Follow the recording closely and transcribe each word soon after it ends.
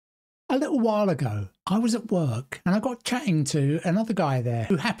A little while ago, I was at work and I got chatting to another guy there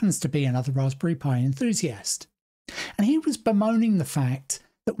who happens to be another Raspberry Pi enthusiast. And he was bemoaning the fact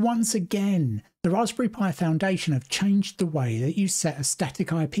that once again, the Raspberry Pi Foundation have changed the way that you set a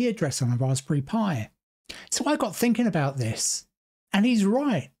static IP address on a Raspberry Pi. So I got thinking about this, and he's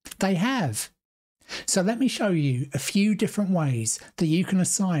right, they have. So let me show you a few different ways that you can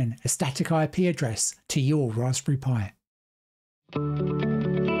assign a static IP address to your Raspberry Pi.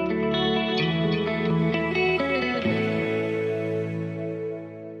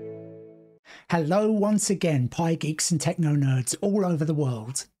 Hello once again, Pi geeks and techno nerds all over the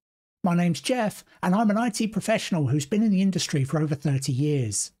world. My name's Jeff, and I'm an IT professional who's been in the industry for over 30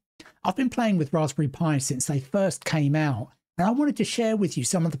 years. I've been playing with Raspberry Pi since they first came out, and I wanted to share with you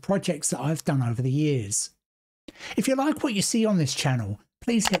some of the projects that I've done over the years. If you like what you see on this channel,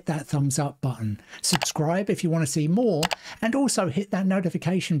 please hit that thumbs up button, subscribe if you want to see more, and also hit that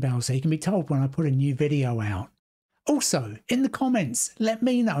notification bell so you can be told when I put a new video out. Also, in the comments, let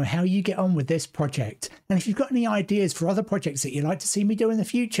me know how you get on with this project, and if you've got any ideas for other projects that you'd like to see me do in the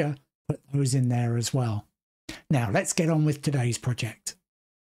future, put those in there as well. Now let's get on with today's project.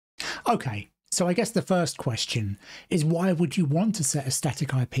 Okay, so I guess the first question is, why would you want to set a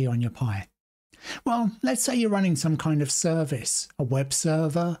static IP on your Pi? Well, let's say you're running some kind of service, a web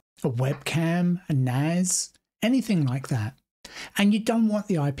server, a webcam, a NAS, anything like that, and you don't want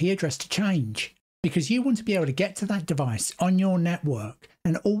the IP address to change, because you want to be able to get to that device on your network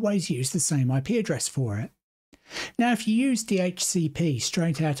and always use the same IP address for it. Now, if you use DHCP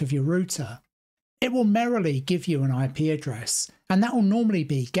straight out of your router, it will merrily give you an IP address, and that will normally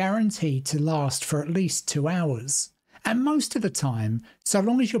be guaranteed to last for at least 2 hours. And most of the time, so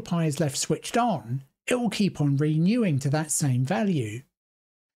long as your Pi is left switched on, it will keep on renewing to that same value.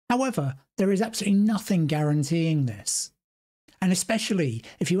 However, there is absolutely nothing guaranteeing this. And especially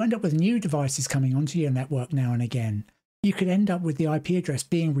if you end up with new devices coming onto your network now and again, you could end up with the IP address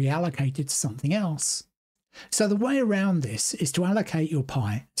being reallocated to something else. So the way around this is to allocate your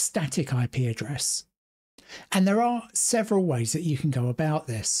Pi static IP address. And there are several ways that you can go about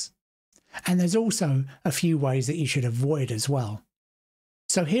this. And there's also a few ways that you should avoid as well.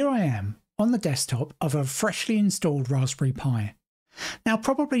 So here I am on the desktop of a freshly installed Raspberry Pi. Now,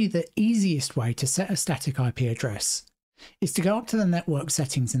 probably the easiest way to set a static IP address is to go up to the network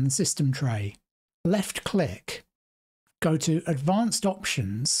settings in the system tray, left click, go to Advanced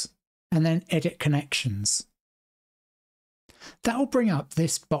Options, and then Edit Connections. That will bring up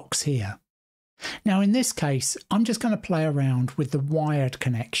this box here. Now in this case, I'm just going to play around with the wired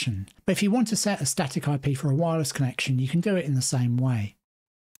connection, but if you want to set a static IP for a wireless connection, you can do it in the same way.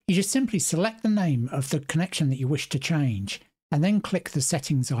 You just simply select the name of the connection that you wish to change, and then click the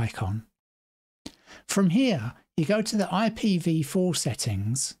settings icon. From here, you go to the IPv4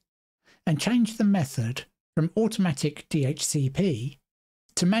 settings and change the method from automatic DHCP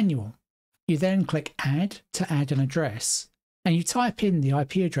to manual. You then click Add to add an address, and you type in the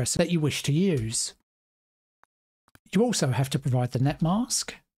IP address that you wish to use. You also have to provide the net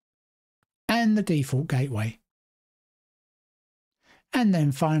mask and the default gateway. And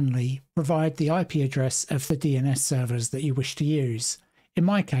then finally, provide the IP address of the DNS servers that you wish to use. In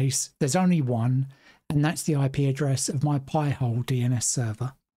my case, there's only one, and that's the IP address of my Pi-hole DNS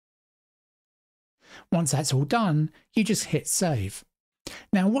server. Once that's all done, you just hit save.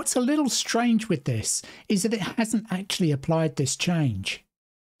 Now, what's a little strange with this is that it hasn't actually applied this change.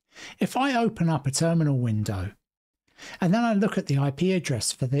 If I open up a terminal window, and then I look at the IP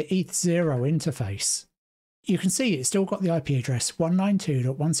address for the ETH0 interface, you can see it's still got the IP address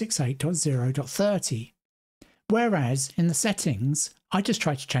 192.168.0.30. Whereas in the settings, I just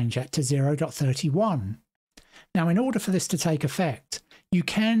tried to change that to 0.31. Now, in order for this to take effect, you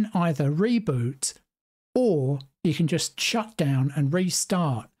can either reboot or you can just shut down and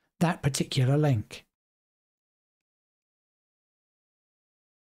restart that particular link.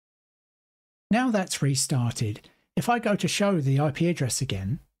 Now that's restarted, if I go to show the IP address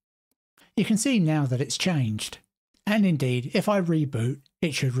again, you can see now that it's changed. And indeed, if I reboot,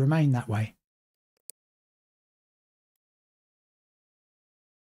 it should remain that way.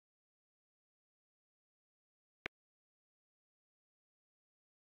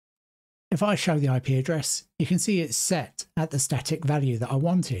 If I show the IP address, you can see it's set at the static value that I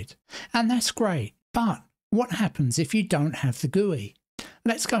wanted. And that's great. But what happens if you don't have the GUI?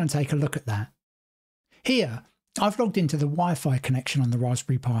 Let's go and take a look at that. Here, I've logged into the Wi-Fi connection on the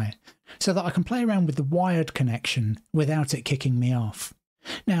Raspberry Pi so that I can play around with the wired connection without it kicking me off.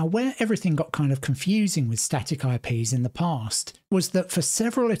 Now, where everything got kind of confusing with static IPs in the past was that for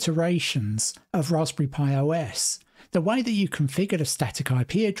several iterations of Raspberry Pi OS, The way that you configured a static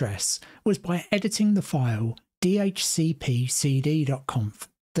IP address was by editing the file dhcpcd.conf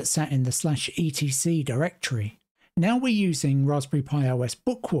that sat in the /etc directory. Now we're using Raspberry Pi OS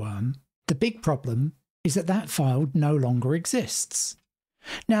Bookworm. The big problem is that that file no longer exists.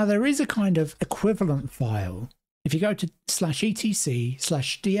 Now there is a kind of equivalent file. If you go to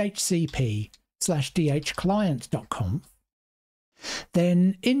 /etc/dhcp/dhclient.conf,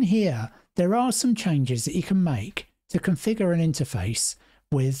 then in here there are some changes that you can make to configure an interface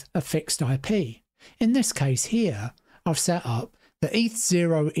with a fixed IP. In this case here, I've set up the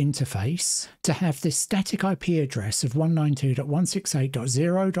ETH0 interface to have this static IP address of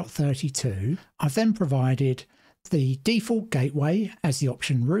 192.168.0.32. I've then provided the default gateway as the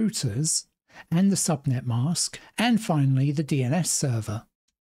option routers and the subnet mask, and finally the DNS server.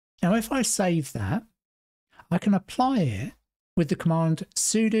 Now if I save that, I can apply it with the command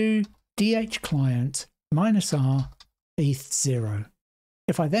sudo dhclient -r eth0.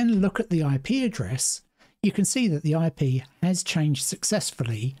 If I then look at the IP address, you can see that the IP has changed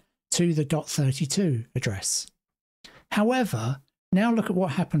successfully to the .32 address. However, now look at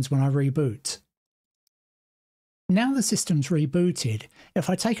what happens when I reboot. Now the system's rebooted, if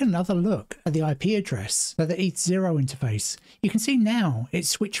I take another look at the IP address for the ETH0 interface, you can see now it's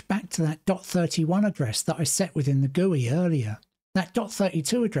switched back to that .31 address that I set within the GUI earlier. That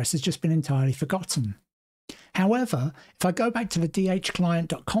 .32 address has just been entirely forgotten. However, if I go back to the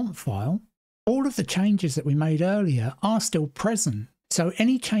dhclient.conf file, all of the changes that we made earlier are still present. So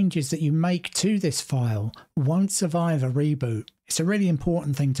any changes that you make to this file won't survive a reboot. It's a really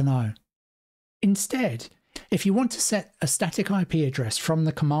important thing to know. Instead, if you want to set a static IP address from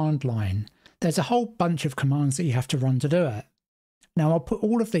the command line, there's a whole bunch of commands that you have to run to do it. Now I'll put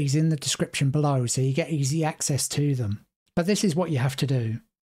all of these in the description below so you get easy access to them. But this is what you have to do.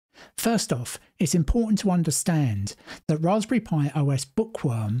 First off, it's important to understand that Raspberry Pi OS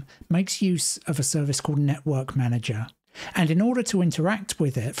Bookworm makes use of a service called Network Manager. And in order to interact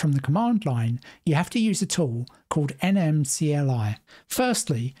with it from the command line, you have to use a tool called nmcli.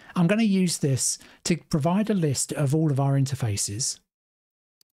 Firstly, I'm going to use this to provide a list of all of our interfaces.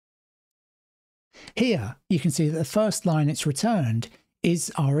 Here, you can see that the first line it's returned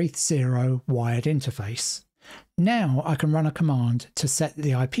is our ETH0 wired interface. Now I can run a command to set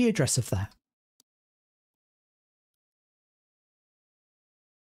the IP address of that.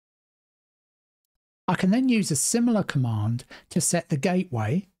 I can then use a similar command to set the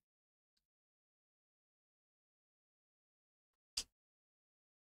gateway.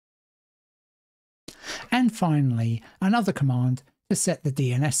 And finally, another command to set the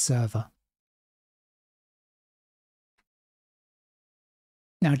DNS server.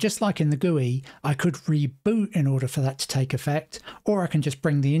 Now, just like in the GUI, I could reboot in order for that to take effect, or I can just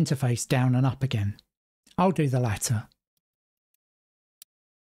bring the interface down and up again. I'll do the latter.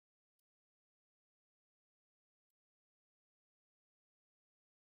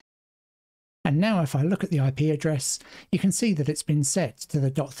 And now if I look at the IP address, you can see that it's been set to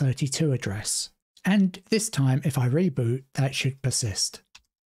the .32 address. And this time, if I reboot, that should persist.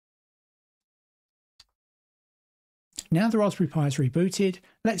 Now the Raspberry Pi is rebooted,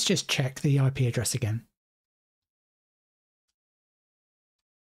 let's just check the IP address again.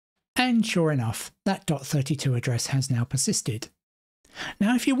 And sure enough, that .32 address has now persisted.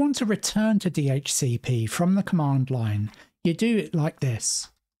 Now if you want to return to DHCP from the command line, you do it like this.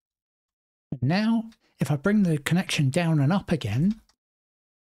 And now, if I bring the connection down and up again,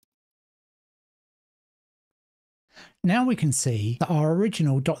 now we can see that our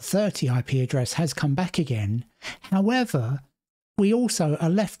original .30 IP address has come back again. However, we also are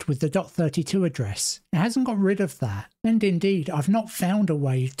left with the .32 address. It hasn't got rid of that. And indeed, I've not found a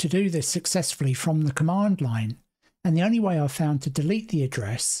way to do this successfully from the command line. And the only way I've found to delete the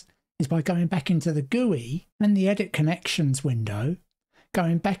address is by going back into the GUI and the Edit Connections window,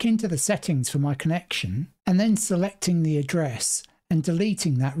 going back into the settings for my connection, and then selecting the address and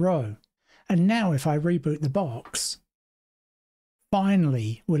deleting that row. And now if I reboot the box,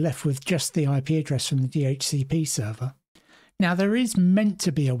 finally we're left with just the IP address from the DHCP server. Now there is meant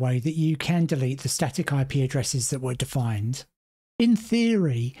to be a way that you can delete the static IP addresses that were defined. In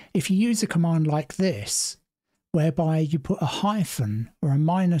theory, if you use a command like this, whereby you put a hyphen or a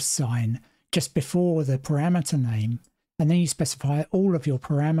minus sign just before the parameter name, and then you specify all of your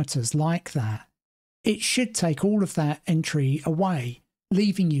parameters like that, it should take all of that entry away,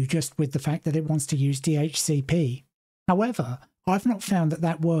 leaving you just with the fact that it wants to use DHCP. However, I've not found that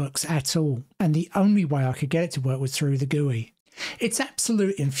that works at all, and the only way I could get it to work was through the GUI. It's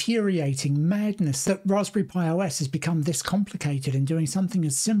absolute infuriating madness that Raspberry Pi OS has become this complicated in doing something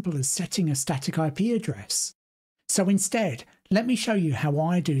as simple as setting a static IP address. So instead, let me show you how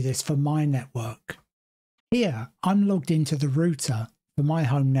I do this for my network. Here, I'm logged into the router for my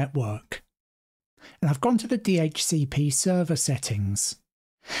home network. And I've gone to the DHCP server settings.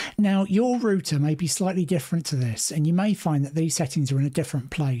 Now, your router may be slightly different to this, and you may find that these settings are in a different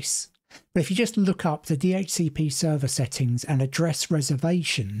place. But if you just look up the DHCP server settings and address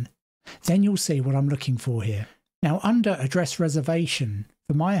reservation, then you'll see what I'm looking for here. Now, under address reservation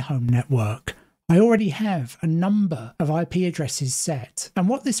for my home network, I already have a number of IP addresses set. And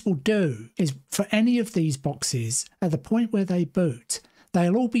what this will do is for any of these boxes, at the point where they boot,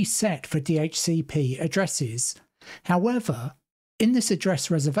 they'll all be set for DHCP addresses. However, in this address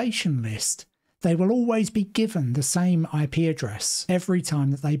reservation list, they will always be given the same IP address every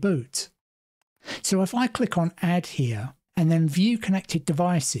time that they boot. So if I click on Add here and then View Connected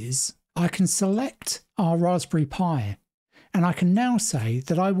Devices, I can select our Raspberry Pi, and I can now say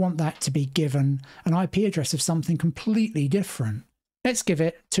that I want that to be given an IP address of something completely different. Let's give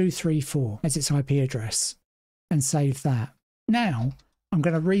it 234 as its IP address and save that. Now I'm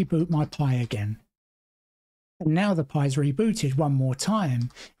going to reboot my Pi again. And now the Pi's rebooted one more time.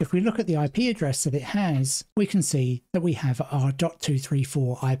 If we look at the IP address that it has, we can see that we have our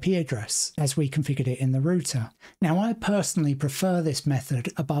 .234 IP address as we configured it in the router. Now, I personally prefer this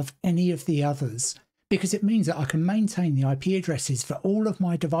method above any of the others because it means that I can maintain the IP addresses for all of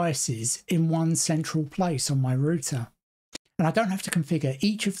my devices in one central place on my router. And I don't have to configure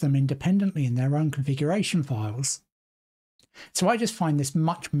each of them independently in their own configuration files. So I just find this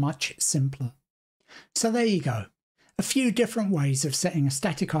much simpler. So there you go, a few different ways of setting a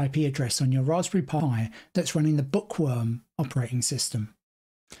static IP address on your Raspberry Pi that's running the Bookworm operating system.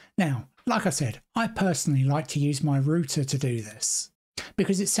 Now, like I said, I personally like to use my router to do this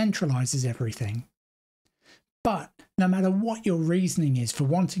because it centralizes everything. But no matter what your reasoning is for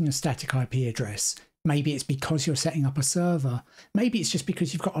wanting a static IP address, maybe it's because you're setting up a server, maybe it's just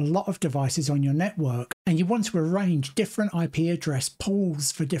because you've got a lot of devices on your network and you want to arrange different IP address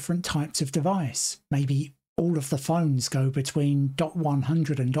pools for different types of device. Maybe all of the phones go between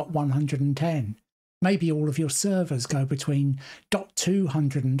 .100 and .110. Maybe all of your servers go between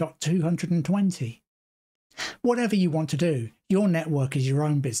 .200 and .220. Whatever you want to do, your network is your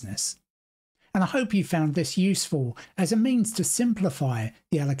own business. And I hope you found this useful as a means to simplify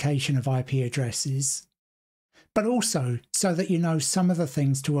the allocation of IP addresses, but also so that you know some of the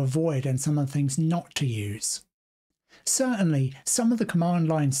things to avoid and some of the things not to use. Certainly, some of the command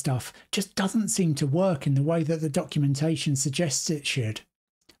line stuff just doesn't seem to work in the way that the documentation suggests it should.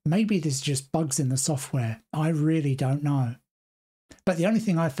 Maybe there's just bugs in the software, I really don't know. But the only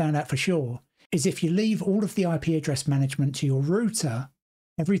thing I've found out for sure is if you leave all of the IP address management to your router,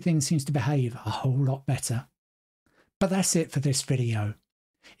 everything seems to behave a whole lot better. But that's it for this video.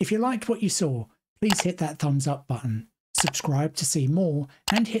 If you liked what you saw, please hit that thumbs up button, subscribe to see more,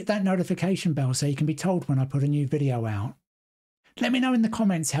 and hit that notification bell so you can be told when I put a new video out. Let me know in the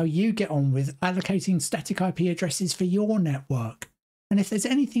comments how you get on with allocating static IP addresses for your network. And if there's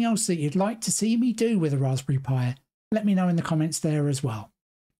anything else that you'd like to see me do with a Raspberry Pi, let me know in the comments there as well.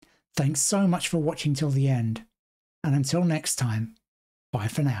 Thanks so much for watching till the end. And until next time, bye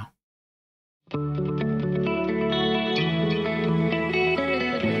for now.